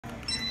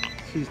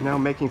He's now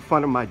making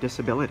fun of my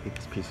disability,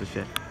 this piece of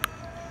shit.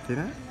 See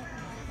that?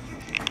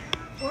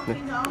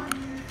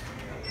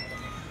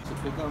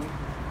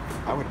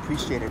 I would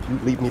appreciate it if you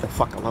leave me the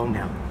fuck alone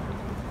now.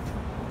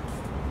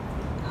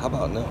 How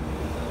about no?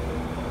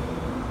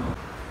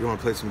 You want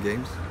to play some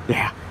games?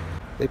 Yeah.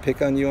 They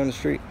pick on you on the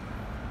street?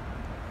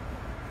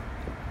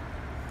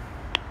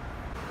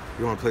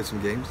 You want to play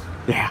some games?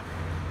 Yeah.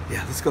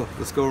 Yeah, let's go.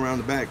 Let's go around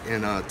the back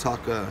and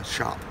talk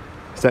shop.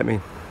 What's that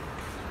mean?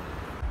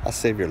 I'll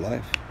save your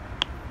life.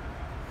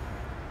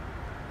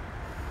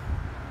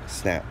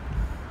 Snap.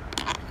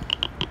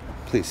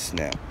 Please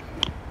snap.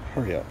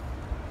 Hurry up.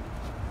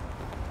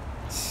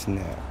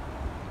 Snap.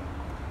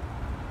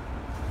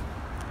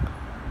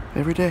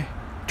 Every day,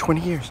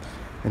 20 years.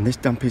 And this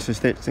dumb piece of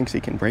shit thinks he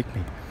can break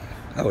me.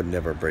 I would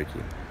never break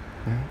you.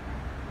 Yeah.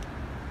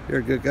 You're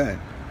a good guy.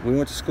 We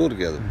went to school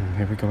together.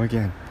 Here we go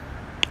again.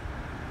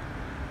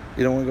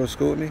 You don't want to go to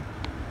school with me?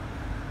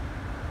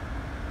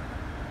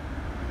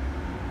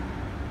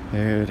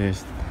 There it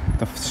is.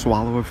 The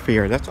swallow of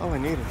fear. That's all I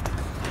needed.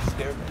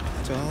 Scared me.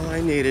 That's all I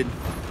needed.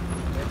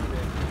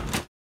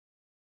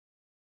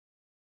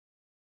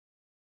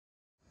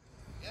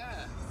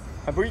 Yeah.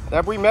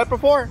 Have we met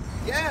before?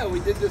 Yeah, we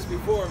did this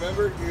before,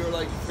 remember? You were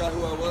like, you forgot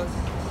who I was?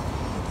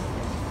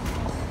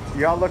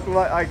 Y'all look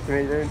like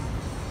me, dude.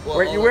 Well,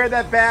 Wait, you wear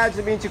that badge,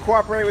 it means you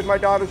cooperate with my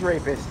daughter's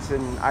rapists,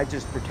 and I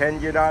just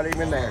pretend you're not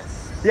even there.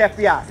 The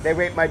FBI, they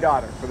raped my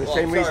daughter for the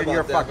same reason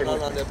you're fucking with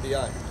me. I'm on the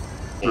FBI.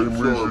 Same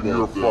reason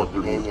you're fucking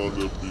with me. I'm on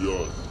the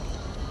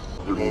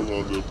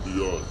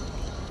FBI.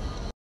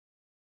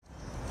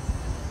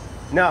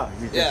 No,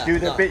 you just do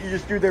their bit. You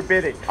just do their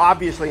bidding.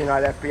 Obviously, you're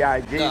not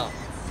FBI. Gee, No.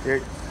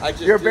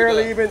 you're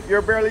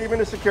barely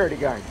even a security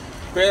guard.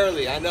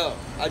 Barely, I know.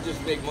 I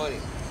just make money.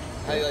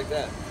 How do you like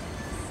that?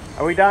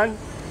 Are we done?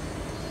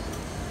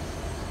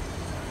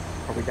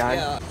 Are we done?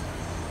 Yeah.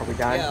 Are we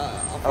done?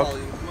 Yeah, I'll follow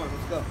you. Come on,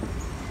 let's go.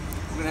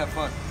 We're gonna have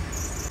fun.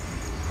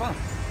 Come on.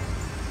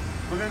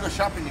 We're gonna go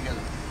shopping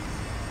together.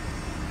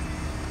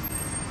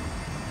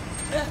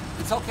 Yeah,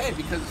 it's okay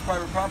because it's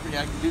private property.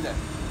 I can do that.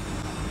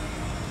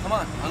 Come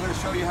on, I'm gonna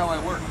show you how I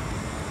work.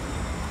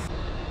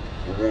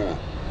 Come on,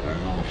 I'm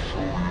gonna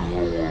show you how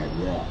I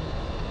work.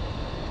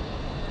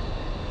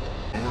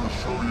 I'm gonna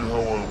show you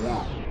how I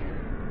work.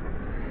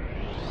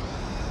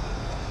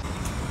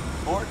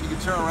 Or you can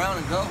turn around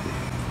and go.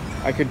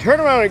 I can turn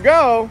around and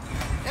go.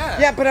 Yeah.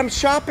 Yeah, but I'm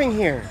shopping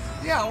here.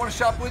 Yeah, I want to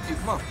shop with you.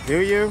 Come on. Do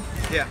you?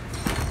 Yeah.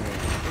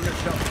 We're gonna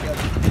shop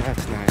together.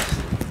 That's nice.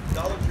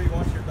 Dollar Tree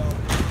wants your Dollar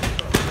Tree.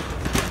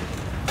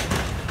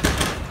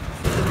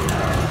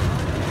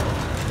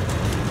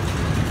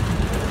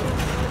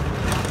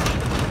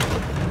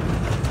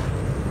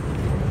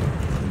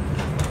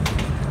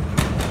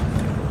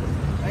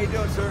 How you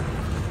doing, sir?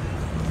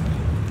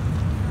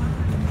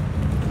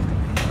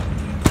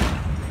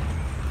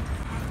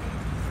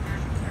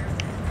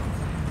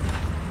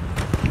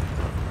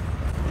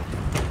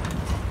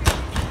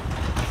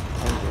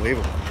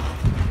 Unbelievable.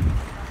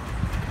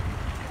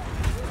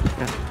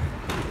 Yeah.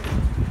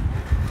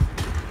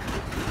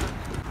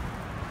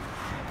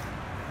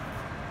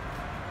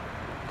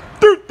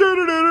 Do do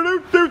do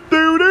do do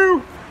do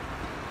do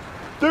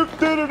do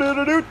do do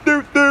do do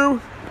do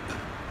do.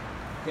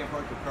 Can't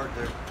park your cart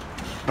there.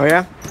 Oh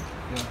yeah?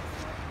 Yeah.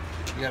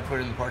 You gotta put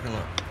it in the parking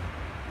lot.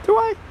 Do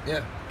I? Yeah.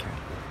 Okay.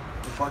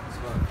 The parking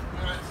spot.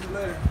 Alright, see you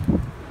later.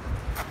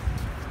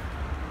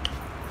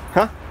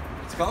 Huh?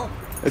 It's gone.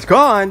 It's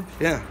gone.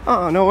 Yeah.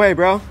 Oh no way,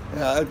 bro.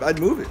 Yeah, I'd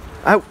move it.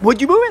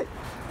 Would you move it?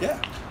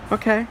 Yeah.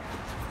 Okay.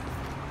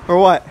 Or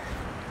what?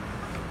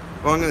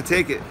 Well, I'm gonna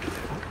take it.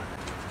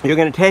 You're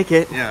gonna take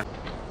it. Yeah.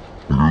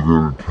 You're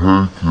gonna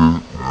take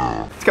it.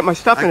 Yeah. It's got my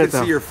stuff I in can it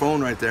though. see your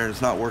phone right there and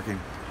it's not working.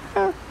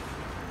 Yeah.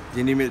 Do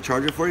you need me to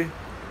charge it for you?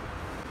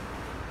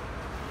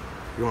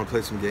 You wanna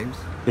play some games?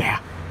 Yeah.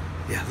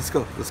 Yeah, let's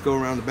go. Let's go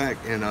around the back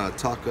and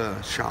talk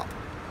shop.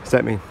 What's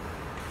that mean?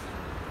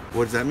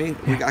 What does that mean?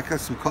 I got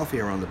some coffee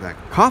around the back.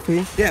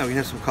 Coffee? Yeah, we can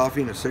have some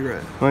coffee and a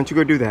cigarette. Why don't you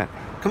go do that?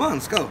 Come on,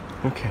 let's go.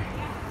 Okay.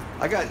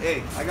 I got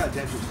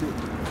dentures too.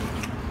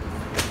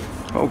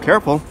 Oh,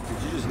 careful.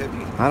 Did you just hit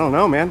me? I don't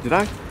know, man. Did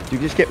I? Did you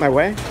just get in my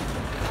way?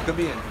 Could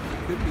be in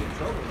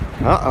trouble.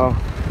 Uh-oh.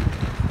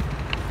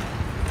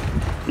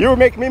 You were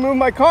making me move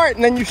my cart,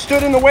 and then you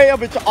stood in the way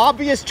of its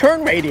obvious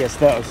turn radius,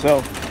 though.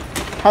 So,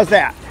 how's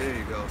that? There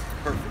you go.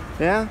 Perfect.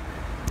 Yeah?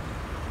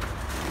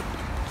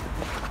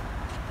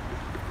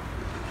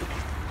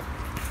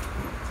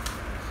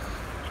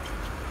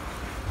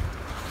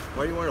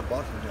 Why are you wearing a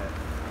Boston hat?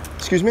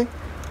 Excuse me?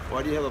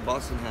 Why do you have a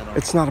Boston hat on?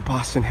 It's not a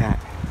Boston hat.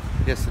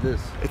 Yes, it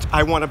is. It's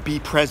I want to be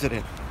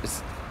president.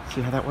 It's,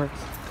 See how that works?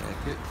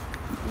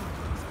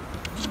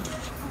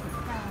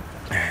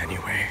 yeah,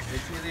 Anyway.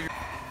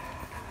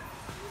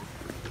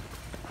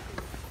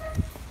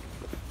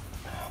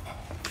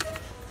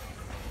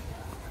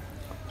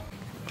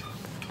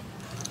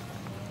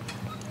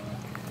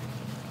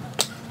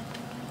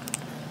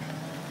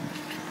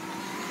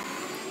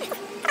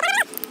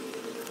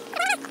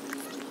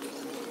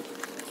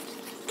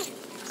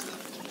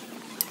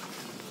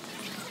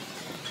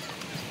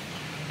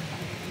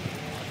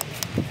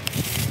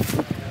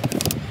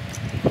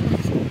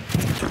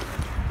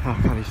 Oh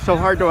God, he's so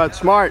hard to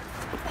outsmart.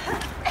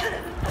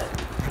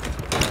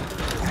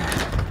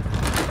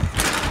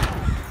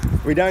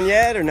 We done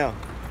yet or no?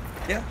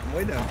 Yeah, I'm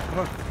way down. Come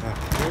on.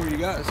 Whatever you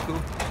got, it's cool.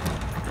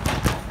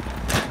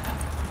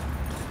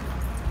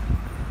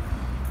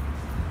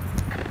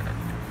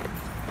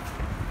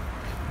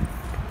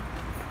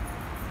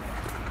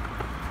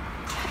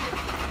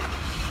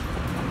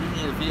 You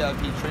need a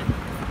VIP treatment.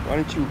 Why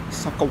don't you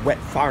suck a wet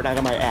fart out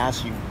of my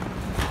ass, you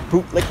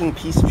boot-licking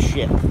piece of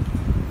shit?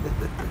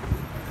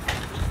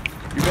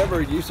 You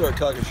remember you started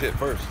talking shit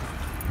first.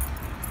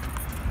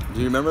 Do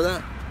you remember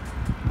that?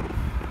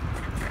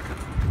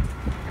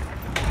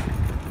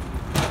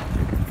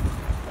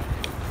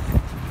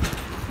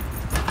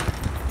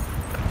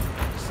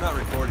 It's not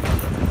recording.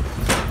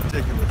 It's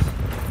ridiculous.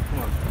 Come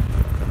on.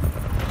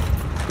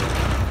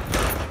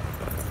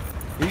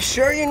 You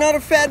sure you're not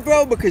a fad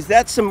bro? Because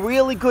that's some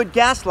really good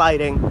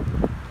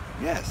gaslighting.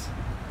 Yes.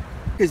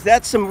 Because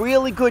that's some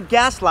really good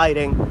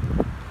gaslighting.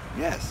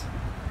 Yes.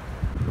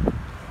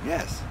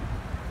 Yes.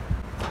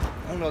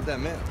 I don't know what that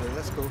meant, but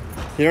that's cool.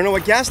 You don't know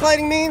what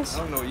gaslighting means? I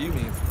don't know what you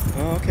mean.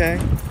 Oh, okay.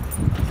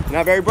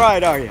 Not very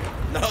bright, are you?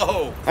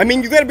 No. I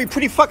mean, you gotta be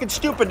pretty fucking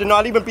stupid to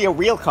not even be a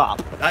real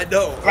cop. I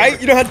know. Right?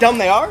 You know how dumb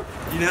they are?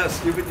 You know how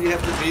stupid you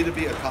have to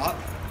be a cop?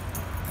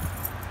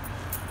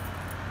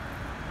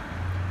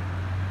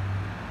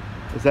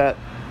 Is that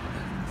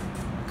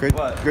good?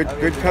 What? Good, I mean,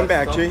 good did I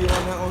comeback, stump G. you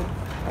on that one?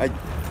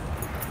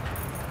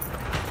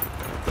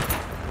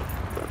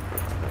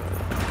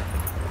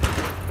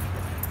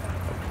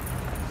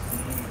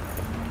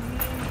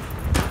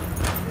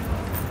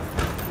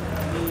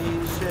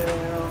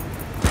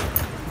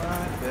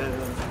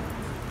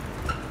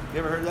 You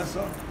ever heard that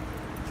song?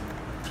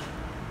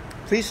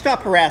 Please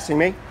stop harassing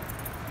me.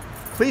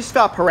 Please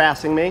stop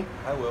harassing me.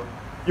 I will.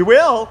 You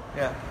will?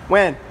 Yeah.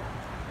 When? As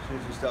soon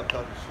as you stop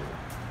talking shit.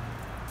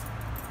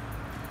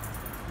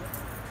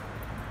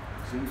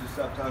 As soon as you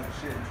stop talking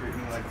shit and treat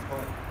me like a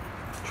punk.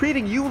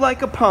 Treating you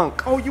like a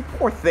punk. Oh, you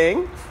poor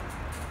thing.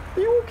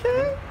 Are you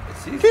okay?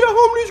 It's easy. Did a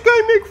homeless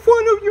guy make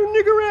fun of your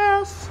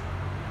nigger ass?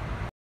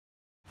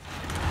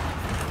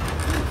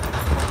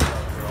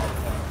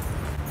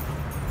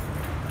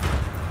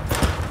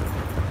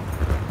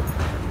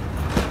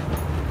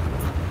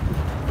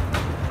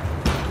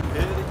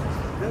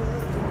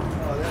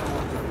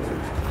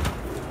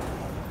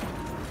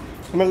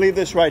 I'm gonna leave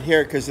this right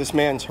here because this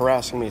man's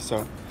harassing me,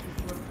 so.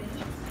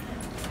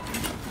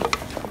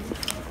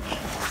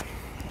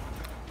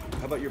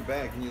 How about your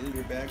bag? Can you leave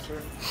your bag,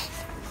 sir?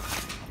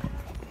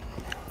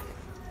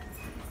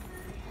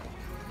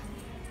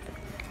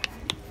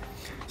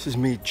 This is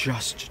me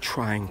just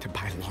trying to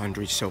buy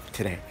laundry soap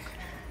today.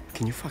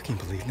 Can you fucking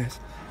believe this?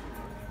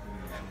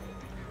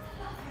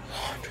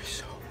 Laundry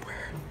soap,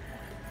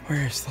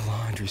 where's the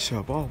laundry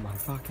soap? Oh my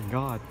fucking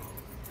God.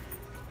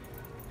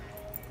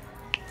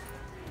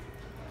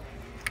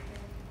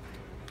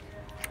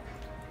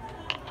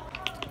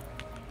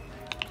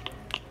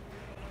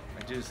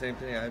 I do the same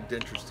thing. I have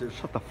dentures too.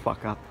 Shut the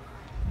fuck up.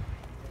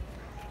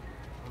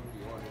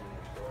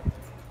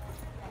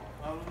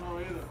 I don't know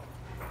either.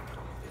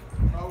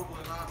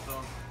 Probably not,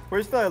 though.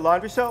 Where's the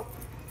laundry soap?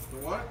 The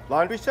what?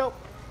 Laundry soap?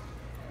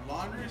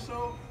 Laundry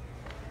soap?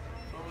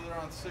 It's over there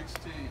on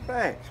 16.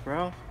 Thanks,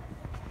 bro.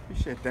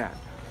 Appreciate that.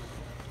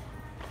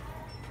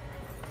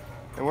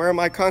 And where are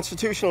my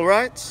constitutional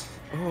rights?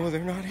 Oh,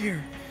 they're not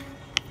here.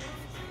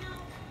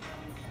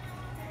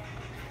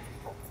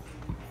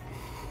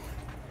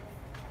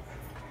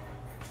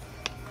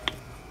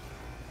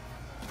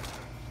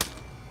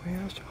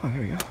 Oh,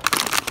 there we go.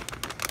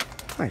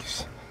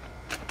 Nice.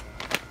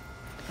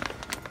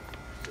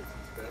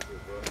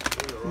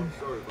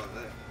 Sorry about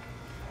that.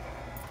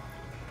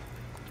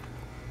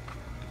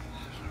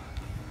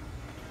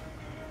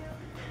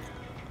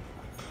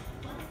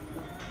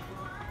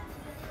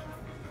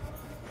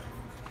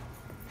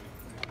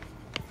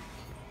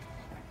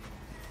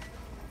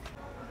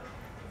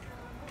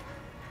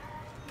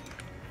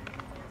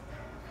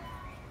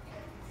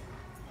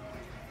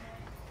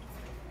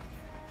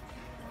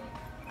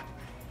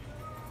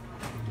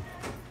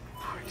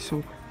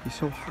 He's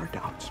so hard to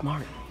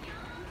outsmart.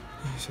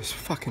 Jesus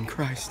fucking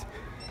Christ.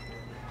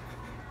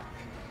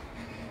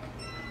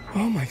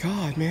 Oh my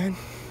God, man.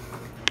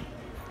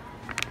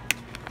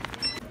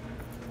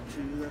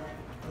 True love,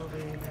 oh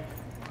baby,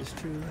 it's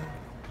true love.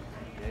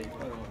 Yeah, you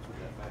probably won't put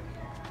that back.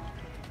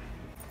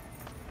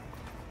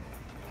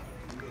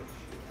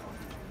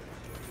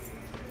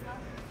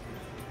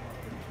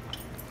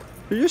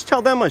 You just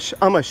tell them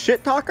I'm a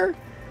shit talker?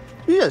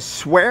 You just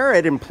swear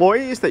at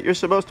employees that you're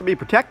supposed to be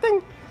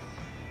protecting?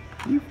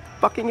 You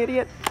fucking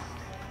idiot.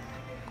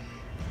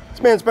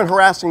 This man's been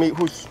harassing me.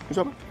 Who's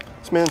up?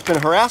 This man's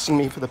been harassing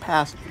me for the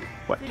past,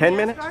 what, 10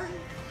 minutes?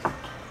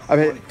 I've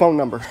had phone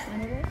number.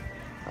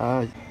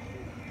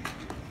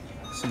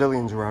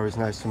 Civilians are always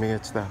nice to me.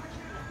 It's the...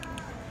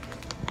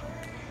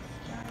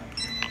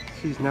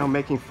 He's now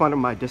making fun of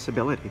my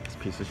disability, this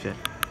piece of shit.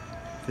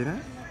 See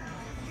that?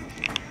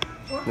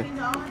 Working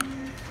on.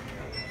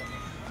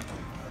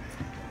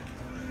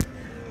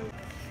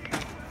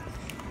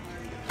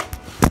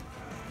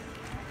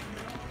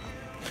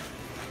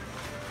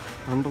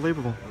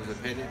 Unbelievable. Was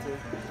it payday today?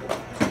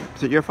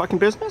 Is it your fucking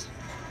business?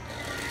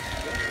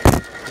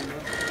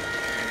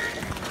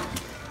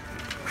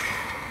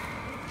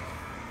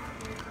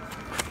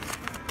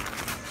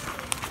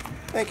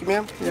 Thank you,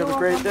 ma'am. You have a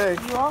great day.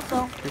 You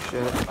also.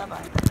 Appreciate it.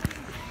 Bye-bye.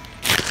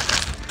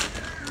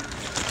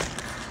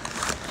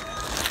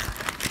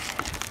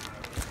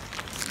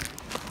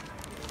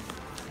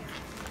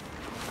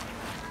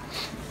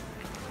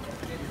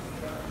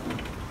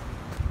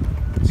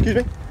 Excuse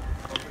me?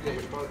 Yeah,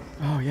 your butt.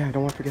 Oh, yeah, I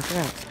don't want to forget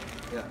that.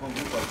 Yeah, home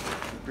bootleg.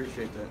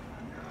 Appreciate that.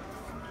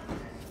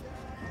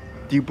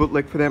 Do you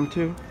bootleg for them,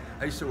 too?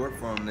 I used to work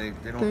for them. They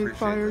don't They appreciate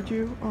fired that.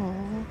 you?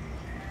 Oh.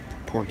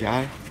 Poor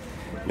guy.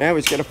 Now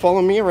he's going to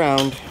follow me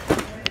around.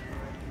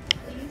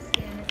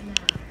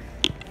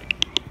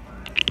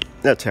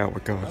 That's how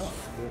it goes.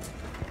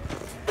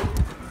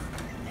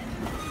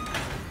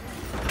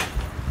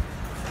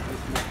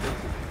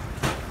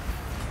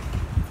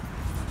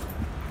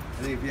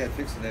 I think if you had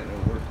fixing that, it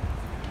would work.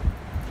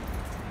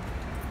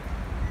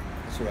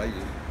 That's what I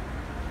use.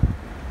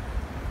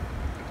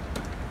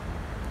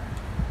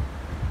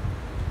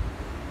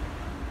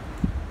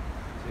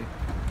 See?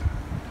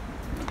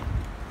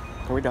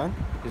 Are we done?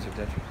 These are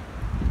Tetris.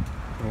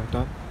 Are we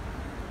done?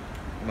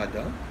 Am I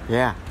done?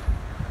 Yeah.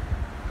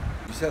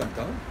 You said I'm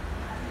done?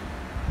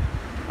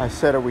 I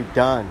said, are we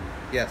done?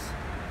 Yes,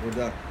 we're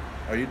done.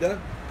 Are you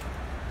done?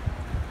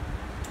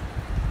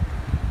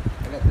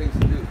 I got things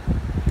to do.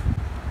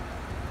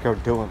 Go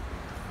do him.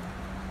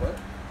 What?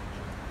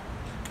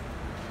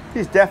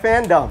 He's deaf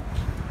and dumb.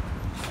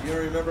 You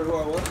don't remember who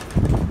I was?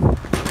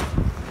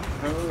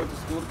 Remember we went to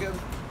school together?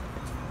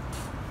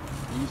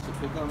 You used to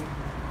pick on me?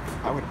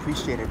 I would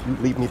appreciate it if you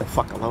leave me the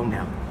fuck alone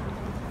now.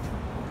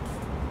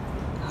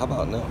 How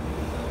about no?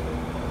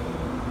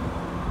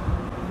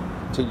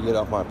 Until you get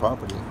off my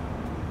property,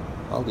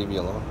 I'll leave you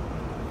alone.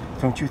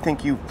 Don't you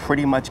think you've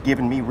pretty much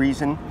given me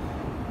reason?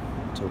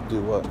 To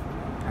do what?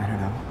 I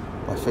don't know.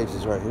 My face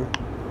is right here.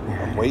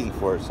 Yeah, I'm it waiting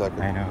for it so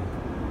I know.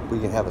 we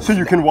can have a So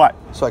you can what?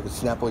 so I can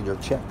snap on your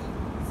check.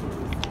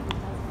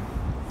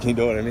 You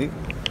know what I mean?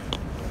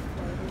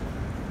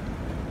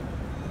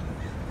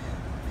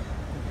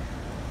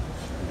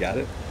 You got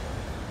it?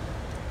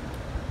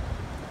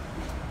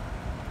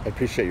 I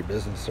appreciate your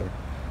business, sir.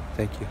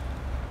 Thank you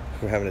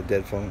for having a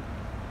dead phone.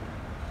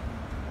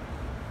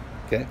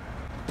 Okay?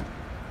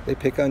 They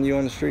pick on you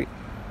on the street.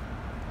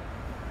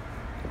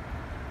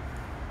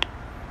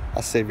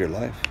 I'll save your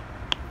life.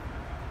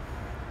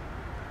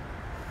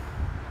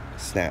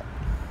 Snap.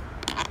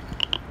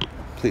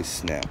 Please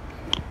snap.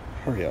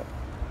 Hurry up.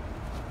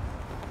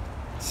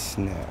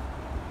 Snap.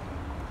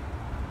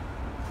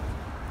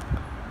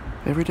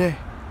 Every day.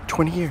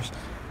 20 years.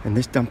 And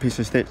this dumb piece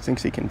of shit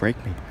thinks he can break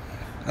me.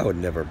 I would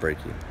never break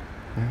you.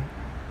 Yeah.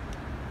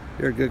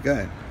 You're a good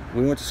guy.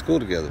 We went to school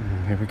together.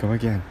 Here we go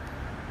again.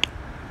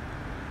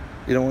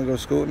 You don't want to go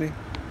to school with me?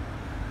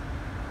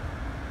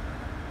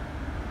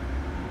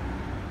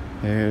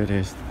 There it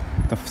is.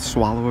 The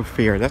swallow of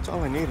fear. That's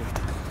all I needed.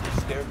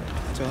 Scared me.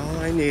 That's all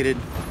I needed.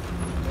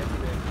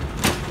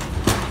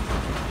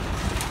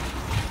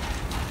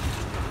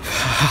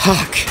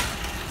 Fuck.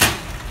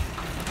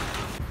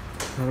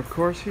 But of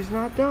course he's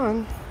not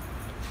done.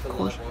 Of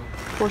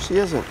course he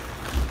isn't.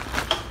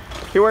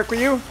 He work for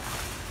you?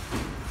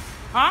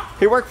 Huh?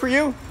 He work for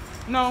you?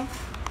 No.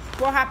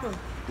 What happened?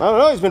 I don't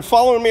know. He's been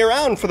following me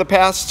around for the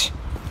past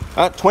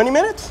 20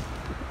 minutes.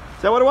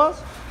 Is that what it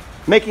was?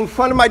 Making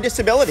fun of my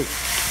disability.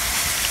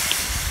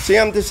 See,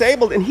 I'm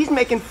disabled, and he's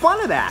making fun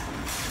of that.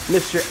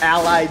 Mr.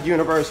 Allied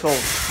Universal.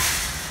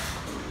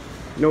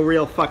 No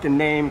real fucking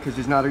name, because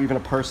he's not even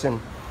a person.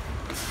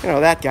 You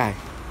know, that guy.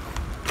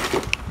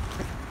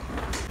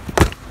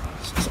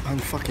 This is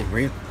unfucking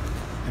real.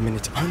 I mean,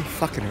 it's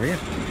unfucking real.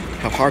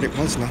 How hard it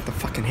was not to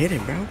fucking hit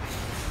him, bro.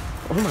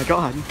 Oh my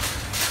God.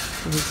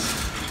 It was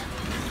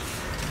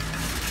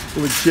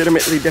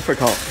legitimately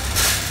difficult.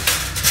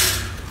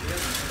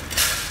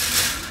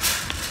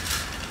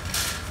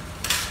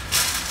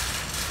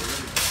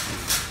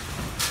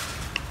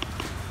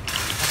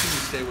 How can you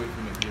stay away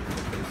from a deer with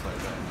a face like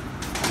that?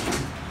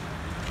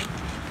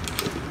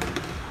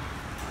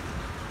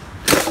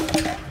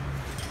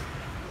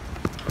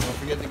 Don't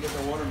forget to get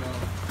the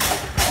watermelon.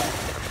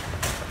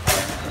 I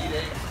need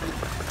eggs.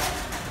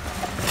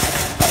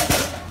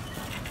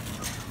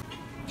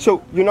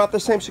 So you're not the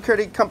same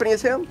security company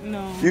as him?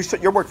 No.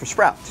 You work for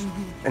Sprouts,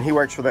 and he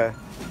works for the.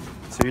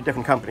 So you're a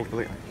different company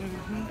completely.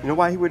 You know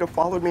why he would have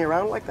followed me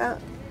around like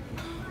that?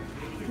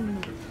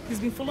 He's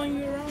been following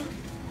you around?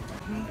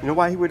 You know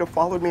why he would have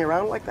followed me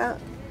around like that?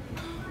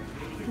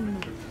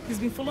 He's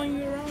been following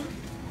you around?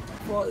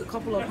 For a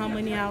couple of how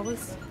many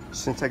hours?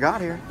 Since I got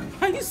here.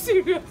 Are you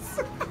serious?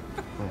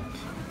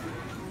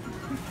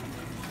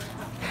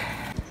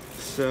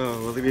 So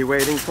will he be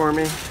waiting for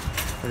me,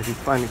 or did he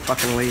finally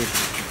fucking leave?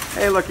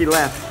 Hey, look, he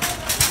left.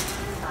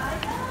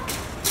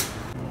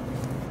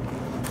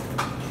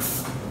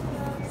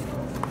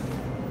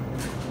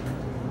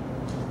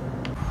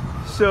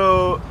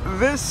 So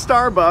this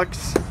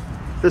Starbucks,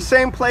 the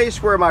same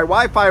place where my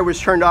Wi-Fi was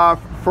turned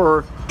off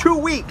for 2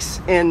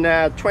 weeks in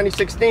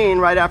 2016,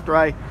 right after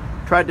I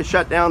tried to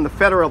shut down the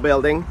Federal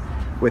building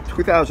with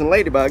 2,000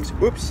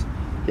 ladybugs. Oops.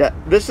 Yeah,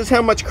 this is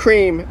how much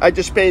cream I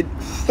just paid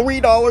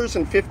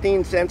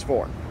 $3.15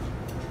 for.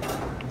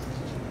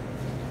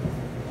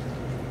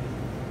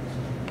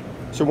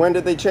 So when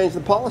did they change the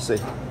policy?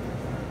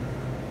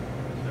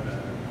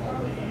 All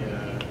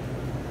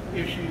the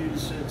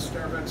issues at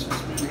Starbucks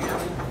has been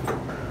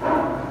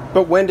handled.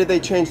 But when did they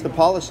change the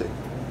policy?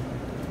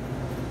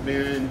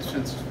 Been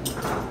since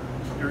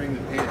during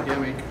the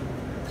pandemic.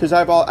 Because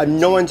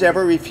no one's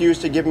ever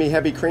refused to give me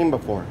heavy cream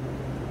before.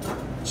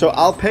 So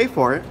I'll pay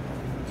for it.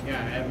 Yeah,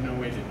 I have no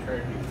way to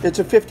charge you. It's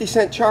a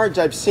 50-cent charge.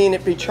 I've seen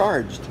it be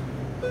charged.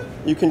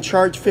 You can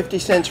charge 50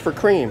 cents for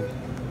cream.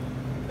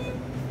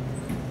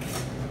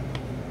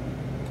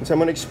 Can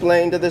someone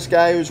explain to this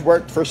guy who's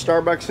worked for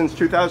Starbucks since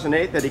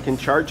 2008 that he can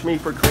charge me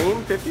for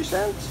cream 50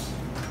 cents?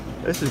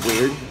 This is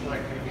weird.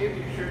 Like, I gave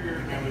you sugar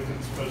and I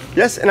wasn't supposed to.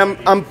 Yes, and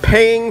I'm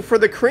paying for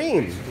the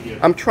cream.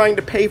 I'm trying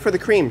to pay for the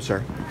cream,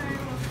 sir.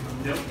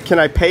 Nope. Can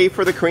I pay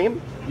for the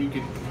cream?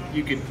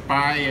 You could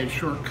buy a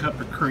short cup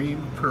of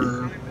cream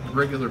for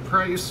regular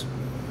price.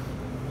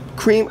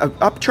 Cream,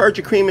 upcharge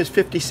of cream is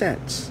 50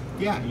 cents.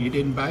 Yeah, you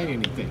didn't buy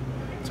anything,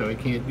 so I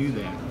can't do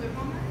that.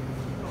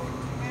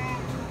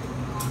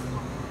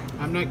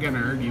 I'm not going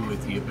to argue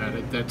with you about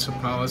it. That's a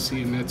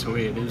policy, and that's the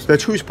way it is.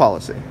 That's whose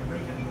policy?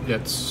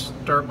 That's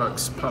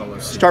Starbucks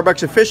policy.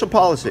 Starbucks official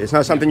policy. It's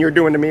not something you're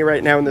doing to me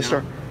right now in the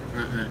store.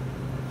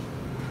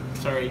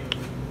 Sorry.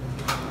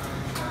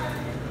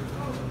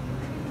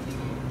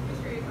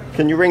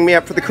 Can you ring me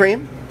up for the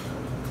cream?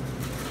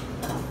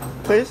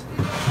 Please?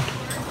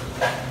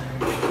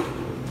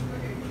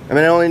 I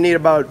mean, I only need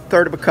about a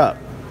third of a cup.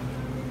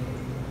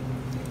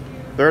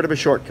 Third of a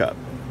short cup.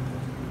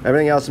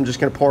 Everything else I'm just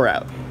going to pour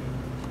out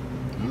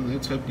Well,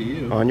 that's up to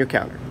you. on your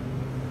counter.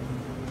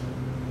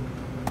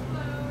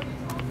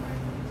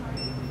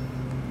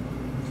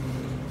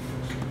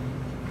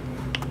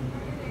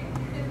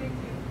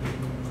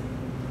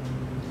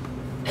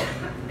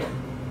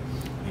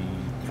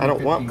 I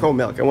don't want cold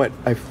milk. I want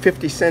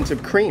 50 cents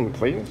of cream,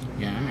 please.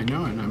 Yeah, I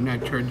know, and I'm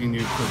not charging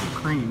you for the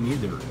cream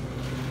either.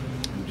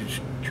 I'm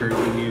just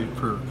charging you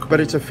for cold.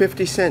 But it's a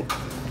 50-cent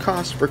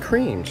cost for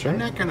cream, sir. I'm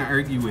not going to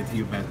argue with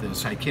you about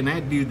this. I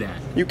cannot do that.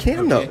 You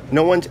can, though.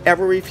 No one's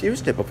ever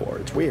refused it before.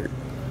 It's weird.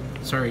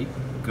 Sorry.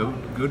 Go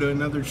to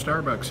another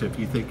Starbucks if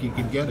you think you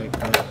can get it.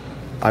 but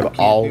I've can't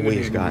do it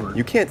always anymore. got.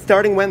 You can't.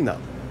 Starting when, though?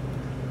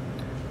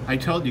 I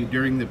told you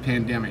during the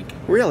pandemic.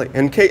 Really?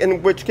 In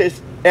which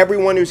case,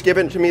 everyone who's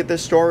given it to me at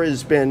this store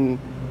has been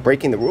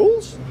breaking the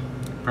rules?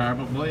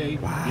 Probably.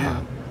 Wow.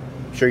 Yeah.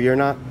 Sure you're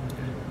not?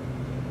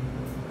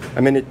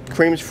 I mean,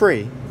 cream's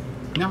free.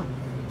 No.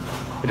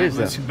 It is,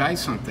 Unless though. you buy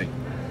something.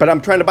 But I'm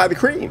trying to buy the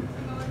cream.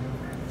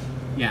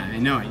 Yeah, I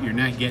know it. You're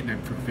not getting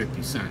it for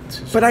 50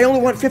 cents. But I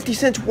only want 50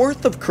 cents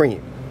worth of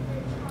cream.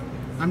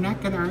 I'm not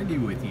going to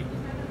argue with you.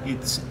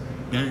 It's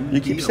done.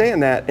 You keep deal. saying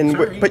that, and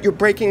Sorry. but you're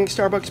breaking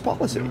Starbucks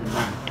policy. No, I'm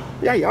not.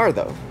 Yeah, you are,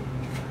 though.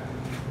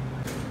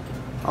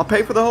 I'll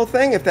pay for the whole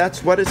thing if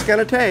that's what it's going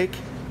to take.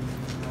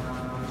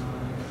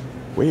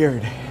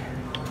 Weird.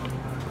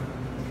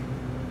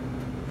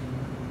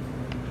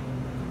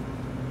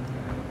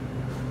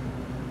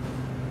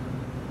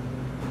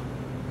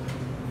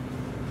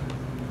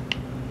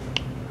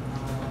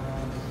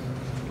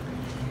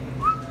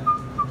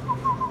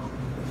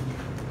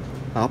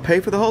 I'll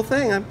pay for the whole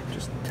thing. I'm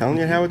just telling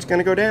you how it's going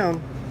to go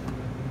down.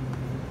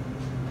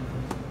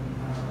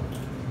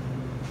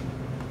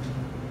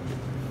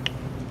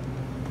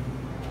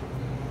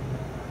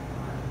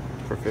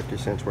 For 50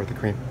 cents worth of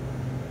cream.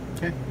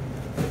 Okay.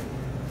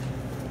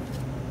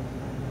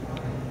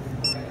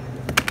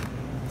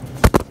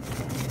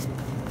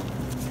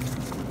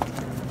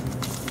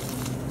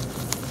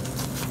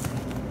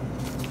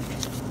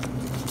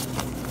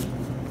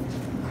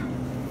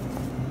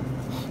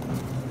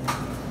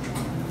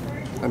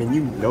 I mean,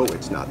 you know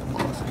it's not the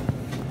policy.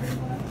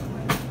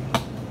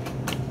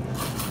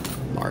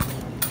 Mark.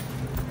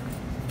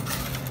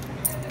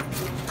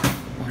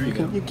 There you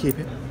go. You can keep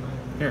it.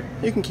 Here.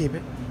 You can keep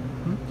it.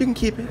 You can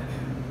keep it.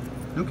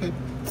 Okay.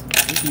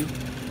 Thank you.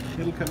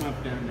 It'll come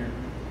up down there.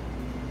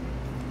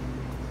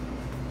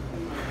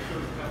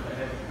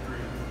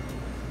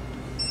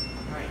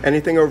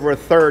 Anything over a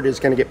third is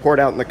going to get poured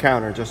out on the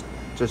counter, just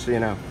so you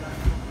know.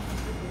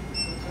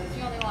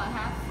 You only want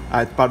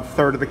half? About a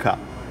third of the cup.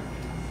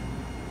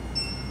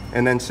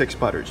 And then 6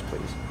 butters,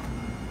 please.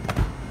 6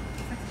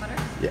 butters?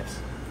 Yes.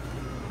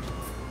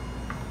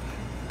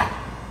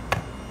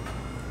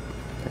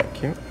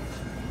 Thank you.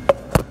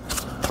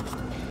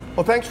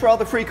 Well, thanks for all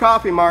the free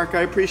coffee, Mark.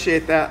 I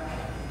appreciate that.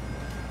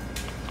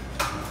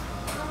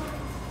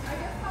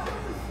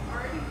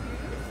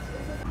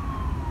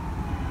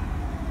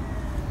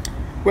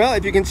 Well,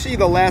 if you can see,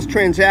 the last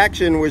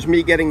transaction was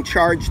me getting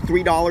charged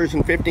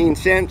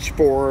 $3.15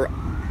 for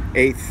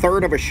a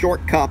third of a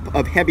short cup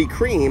of heavy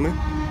cream,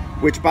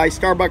 which by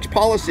Starbucks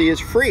policy is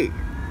free.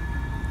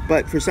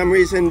 But for some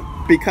reason,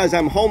 because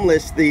I'm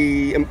homeless,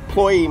 the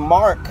employee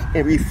Mark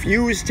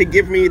refused to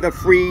give me the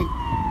free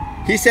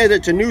He said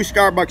it's a new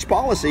Starbucks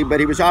policy, but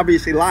he was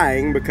obviously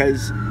lying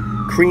because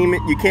cream,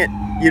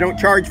 you don't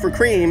charge for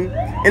cream.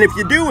 And if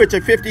you do, it's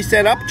a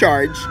 50-cent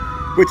upcharge,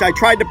 which I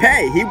tried to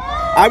pay.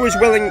 I was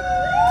willing,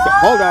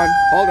 hold on,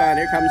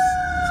 here comes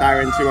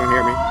Sirens, you won't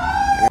hear me.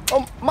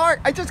 Oh,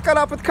 Mark, I just got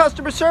off with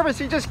customer service.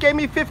 He just gave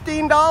me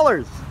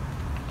 $15.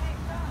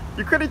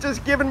 You could have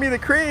just given me the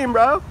cream,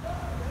 bro.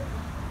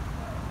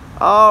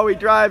 Oh, he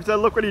drives,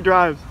 look what he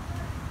drives.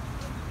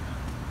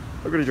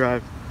 Look what he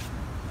drives.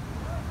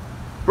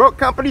 Broke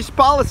company's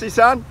policy,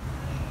 son.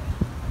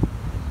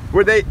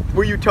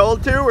 Were you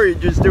told to, or you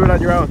just do it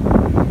on your own?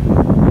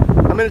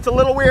 I mean, it's a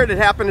little weird it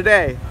happened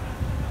today.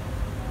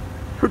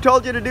 Who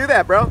told you to do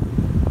that, bro?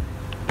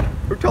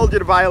 Who told you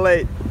to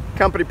violate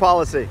company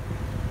policy?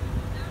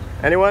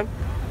 Anyone?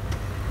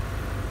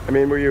 I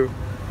mean, were you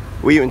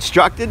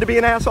instructed to be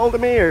an asshole to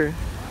me, or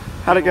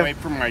how'd it go? Away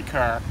from my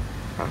car.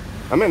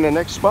 I'm in the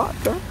next spot,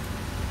 huh?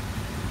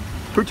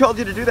 Who told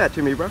you to do that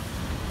to me, bro?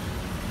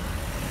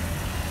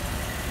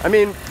 I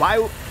mean, why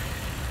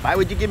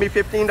would you give me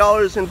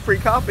 $15 in free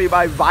coffee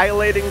by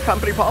violating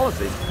company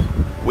policy?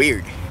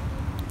 Weird.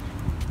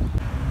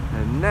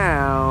 And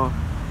now,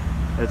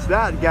 it's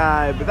that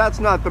guy, but that's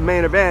not the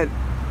main event.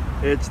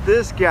 It's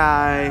this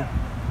guy.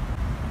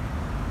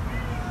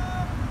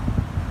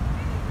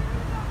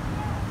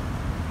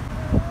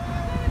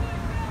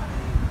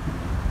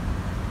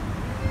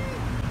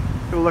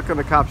 Look on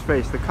the cop's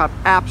face. The cop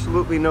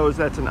absolutely knows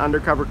that's an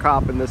undercover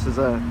cop and this is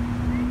a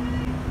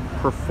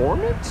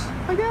performance,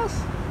 I guess?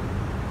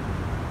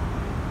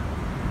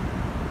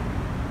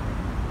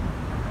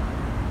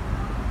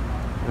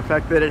 The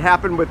fact that it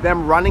happened with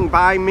them running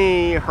by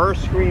me, her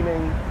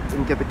screaming,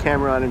 didn't get the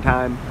camera on in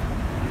time.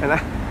 And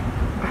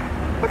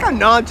look how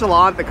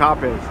nonchalant the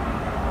cop is.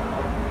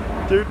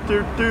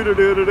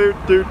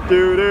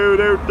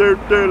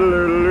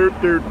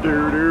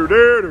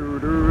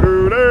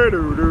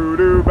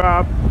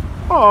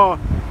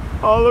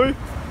 Oh,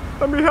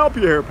 let me help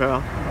you here,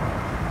 pal.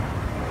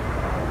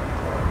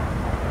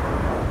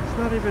 It's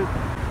not even.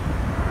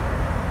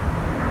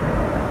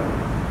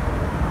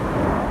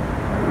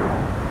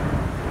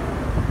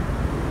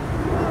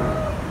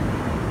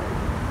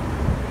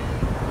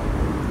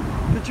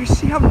 Did you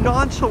see how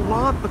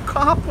nonchalant the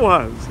cop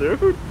was,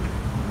 dude?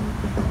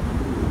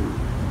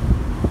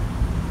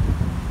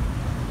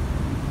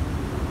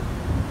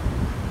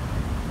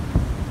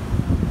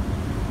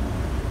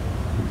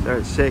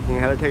 Started shaking. I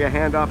had to take a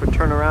hand off and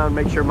turn around,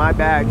 make sure my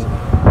bags.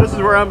 This is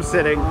where I'm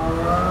sitting,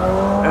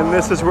 and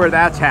this is where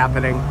that's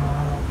happening.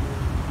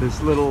 This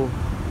little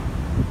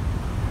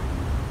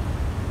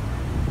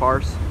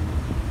farce.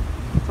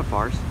 It's a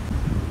farce.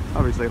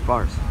 Obviously a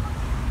farce.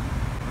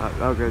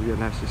 Oh good, yeah,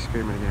 now she's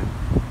screaming again.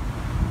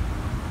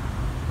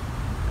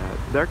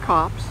 They're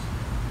cops.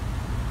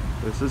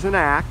 This is an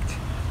act.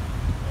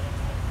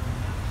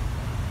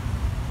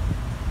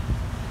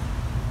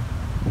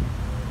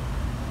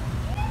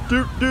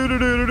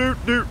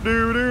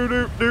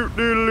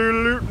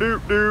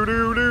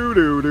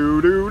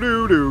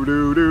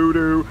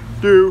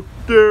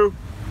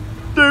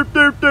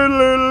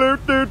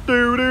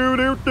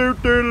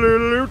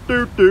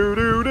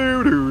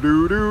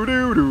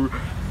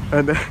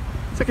 And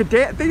it's like a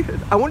dance.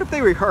 I wonder if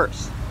they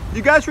rehearse.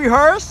 You guys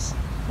rehearse?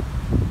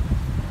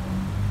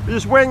 You're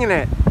just winging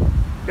it.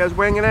 You guys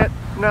winging it?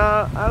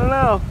 No, I don't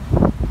know.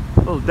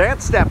 Little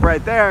dance step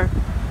right there.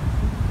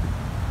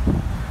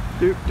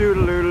 Do do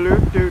do do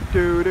do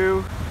do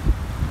do.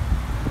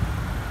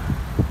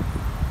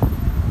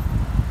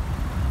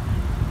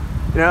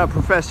 You know,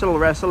 professional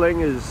wrestling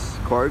is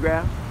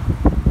choreographed.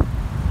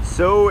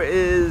 So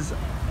is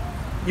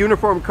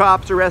uniformed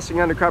cops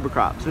arresting undercover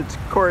cops. It's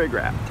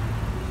choreographed.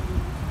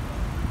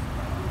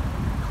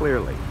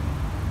 Clearly.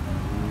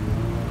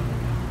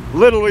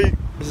 Literally,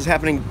 this is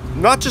happening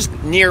not just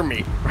near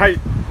me,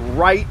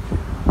 right,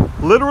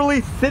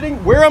 literally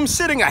sitting where I'm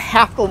sitting. I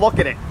have to look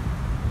at it.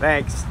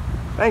 Thanks.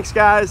 Thanks,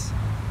 guys.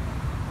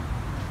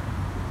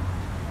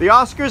 The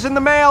Oscar's in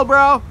the mail,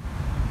 bro.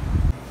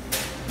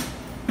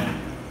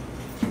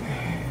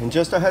 And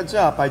just a heads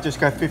up, I just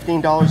got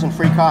 $15 in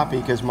free coffee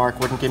because Mark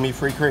wouldn't give me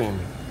free cream.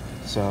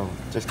 So,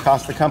 just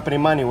cost the company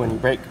money when you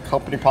break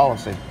company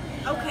policy.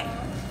 Okay.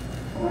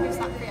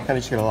 Can I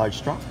just get a large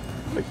straw,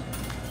 please?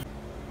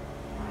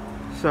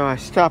 So I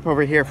stop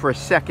over here for a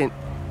second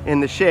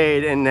in the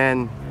shade and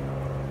then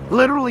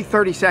literally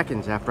 30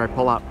 seconds after I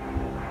pull up.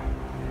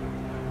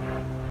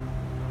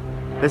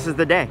 This is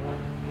the day.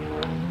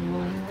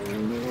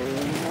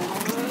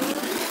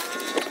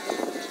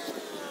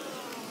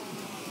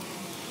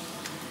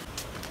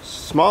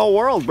 Small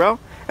world, bro.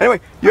 Anyway,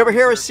 you ever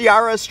hear of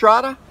Ciara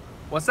Estrada?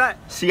 What's that?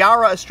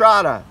 Ciara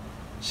Estrada.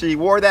 She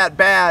wore that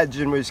badge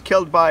and was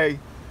killed by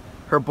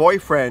her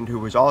boyfriend who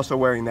was also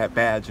wearing that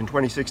badge in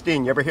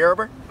 2016. You ever hear of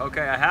her?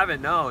 Okay, I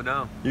haven't.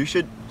 No. You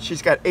should.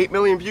 She's got 8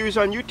 million views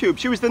on YouTube.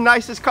 She was the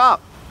nicest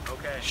cop.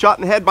 Okay. Shot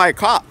in the head by a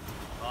cop.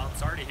 Well, I'm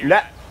sorry to hear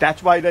that.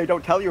 That's why they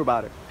don't tell you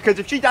about it. Because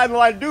if she died in the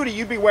line of duty,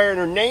 you'd be wearing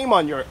her name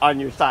on your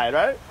side,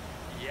 right?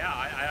 Yeah,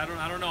 I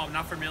don't know. I'm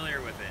not familiar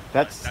with it.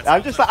 That's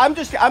I'm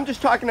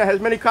just talking to as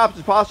many cops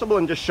as possible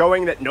and just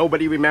showing that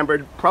nobody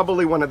remembered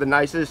probably one of the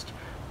nicest,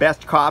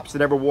 best cops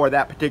that ever wore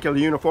that particular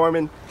uniform,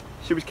 and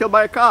she was killed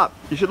by a cop.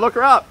 You should look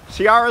her up.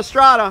 Ciara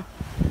Estrada.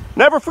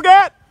 Never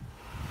forget!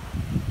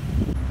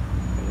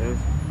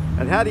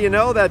 And how do you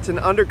know that's an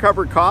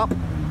undercover cop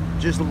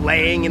just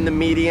laying in the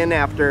median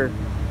after...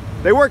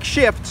 They work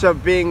shifts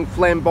of being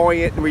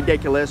flamboyant and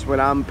ridiculous when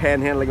I'm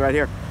panhandling right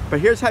here. But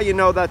here's how you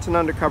know that's an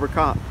undercover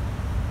cop.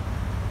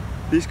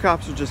 These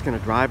cops are just gonna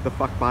drive the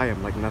fuck by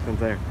him like nothing's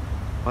there.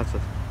 Watch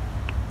this.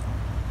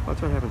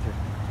 Watch what happens here.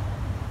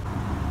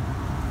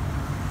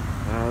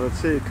 Let's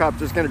see, the cop's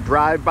just gonna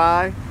drive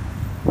by.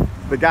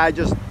 The guy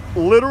just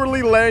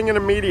literally laying in a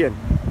median.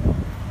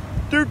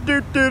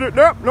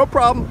 Nope, no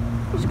problem.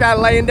 This guy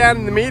laying down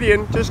in the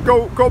median. Just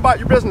go about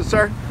your business,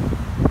 sir.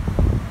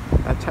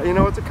 That's how you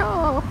know it's a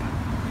cop.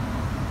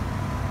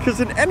 Because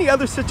in any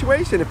other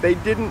situation, if they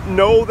didn't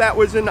know that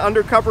was an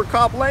undercover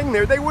cop laying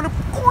there, they would of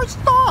course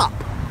stop.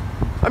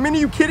 I mean, are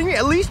you kidding me?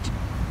 At least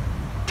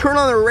turn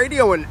on the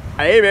radio and,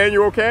 hey man,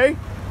 you okay?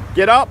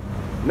 Get up.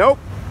 Nope,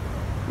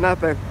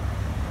 nothing.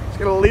 Just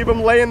gonna leave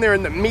them laying there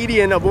in the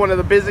median of one of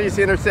the busiest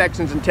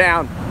intersections in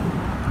town.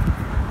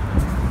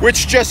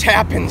 Which just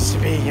happens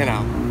to be, you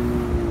know,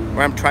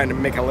 where I'm trying to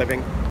make a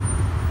living.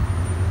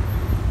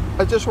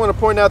 I just want to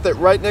point out that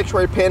right next to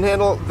where I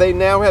panhandle, they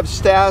now have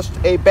stashed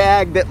a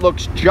bag that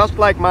looks just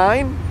like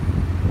mine.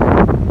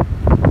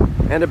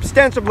 And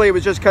ostensibly it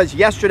was just because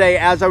yesterday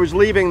as I was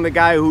leaving, the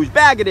guy whose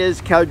bag it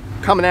is kept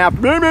coming after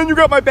me. Hey man, you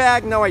got my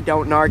bag. No, I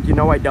don't, Narc. You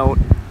know I don't.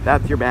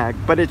 That's your bag.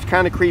 But it's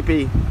kind of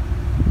creepy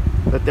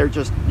that they're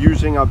just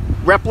using a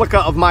replica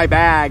of my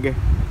bag.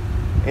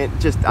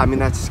 And just, I mean,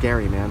 that's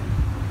scary, man.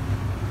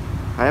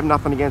 I have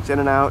nothing against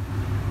In-N-Out.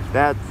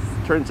 That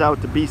turns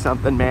out to be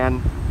something,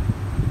 man.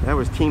 That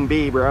was Team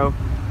B, bro.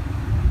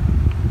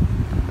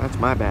 That's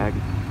my bag.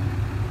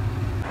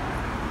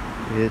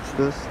 It's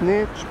the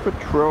Snitch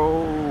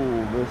Patrol.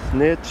 The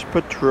Snitch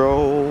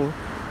Patrol.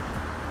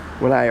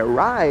 When I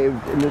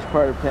arrived in this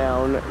part of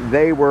town,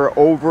 they were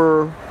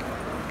over a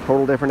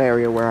total different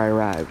area where I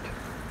arrived.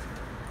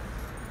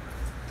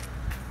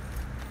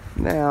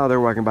 Now they're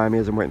walking by me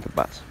as I'm waiting for the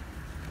bus.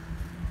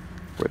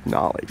 With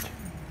knowledge.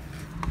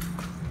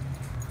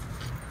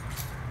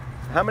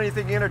 How many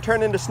think you're gonna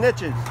turn into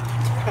snitches?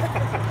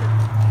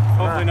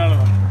 Hopefully none of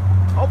them.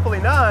 Hopefully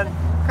none?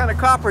 What kind of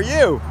cop are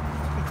you?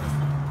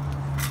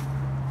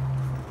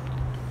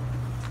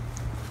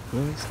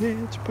 The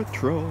Snitch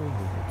Patrol.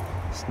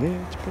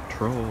 Snitch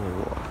Patrol.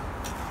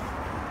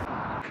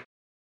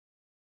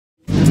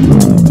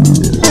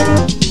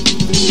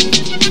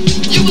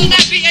 You will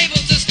not be able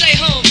to stay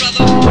home,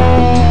 brother.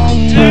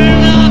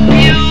 Turn up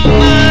your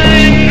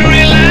mind,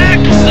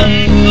 relax and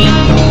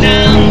float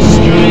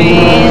downstream.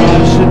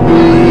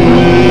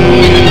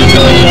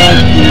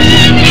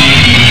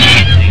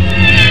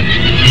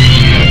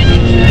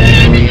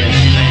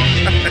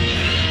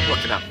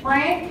 Look it up.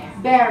 Frank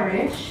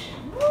Barish.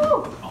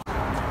 Woo.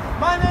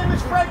 My name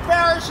is Frank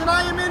Barish and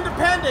I am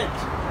independent.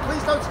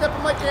 Please don't step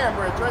on my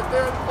camera, it's right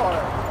there in the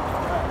corner.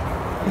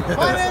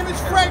 My name is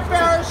Frank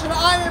Barish and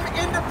I am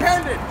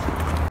independent.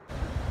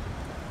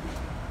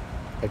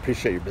 I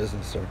appreciate your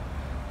business, sir.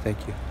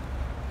 Thank you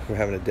for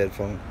having a dead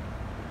phone.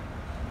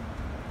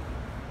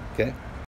 Okay?